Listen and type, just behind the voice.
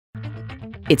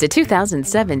It's a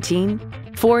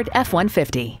 2017 Ford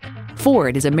F-150.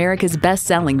 Ford is America's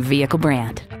best-selling vehicle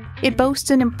brand. It boasts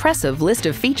an impressive list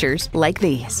of features like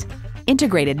these: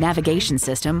 integrated navigation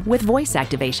system with voice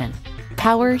activation,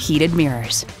 power heated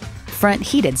mirrors, front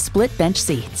heated split bench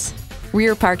seats,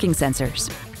 rear parking sensors,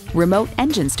 remote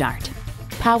engine start,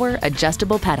 power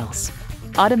adjustable pedals,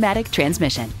 automatic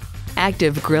transmission,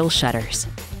 active grille shutters,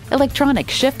 electronic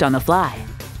shift on the fly,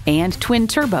 and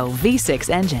twin-turbo V6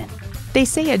 engine. They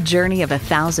say a journey of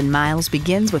 1,000 miles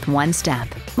begins with one step.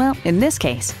 Well, in this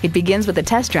case, it begins with a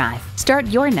test drive. Start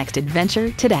your next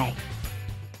adventure today.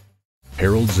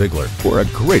 Harold Zeigler. For a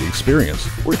great experience,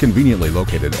 we're conveniently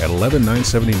located at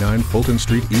 11979 Fulton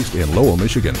Street East in Lowell,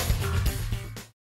 Michigan.